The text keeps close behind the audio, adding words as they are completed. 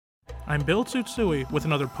I'm Bill Tsutsui with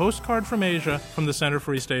another postcard from Asia from the Center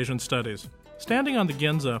for East Asian Studies. Standing on the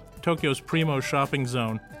Ginza, Tokyo's primo shopping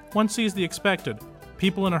zone, one sees the expected,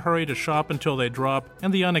 people in a hurry to shop until they drop,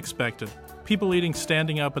 and the unexpected, people eating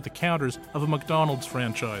standing up at the counters of a McDonald's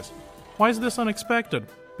franchise. Why is this unexpected?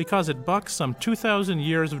 Because it bucks some 2,000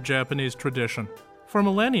 years of Japanese tradition. For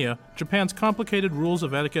millennia, Japan's complicated rules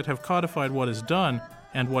of etiquette have codified what is done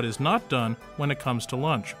and what is not done when it comes to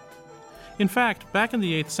lunch. In fact, back in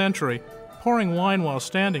the 8th century, pouring wine while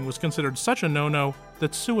standing was considered such a no-no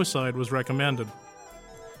that suicide was recommended.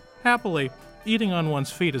 Happily, eating on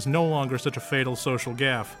one's feet is no longer such a fatal social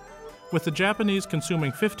gaffe. With the Japanese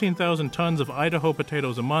consuming 15,000 tons of Idaho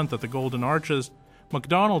potatoes a month at the Golden Arches,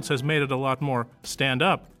 McDonald's has made it a lot more stand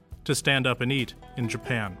up to stand up and eat in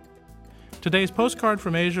Japan. Today's postcard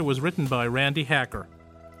from Asia was written by Randi Hacker.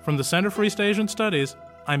 From the Center for East Asian Studies,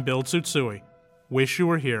 I'm Bill Tsutsui. Wish you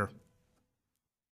were here.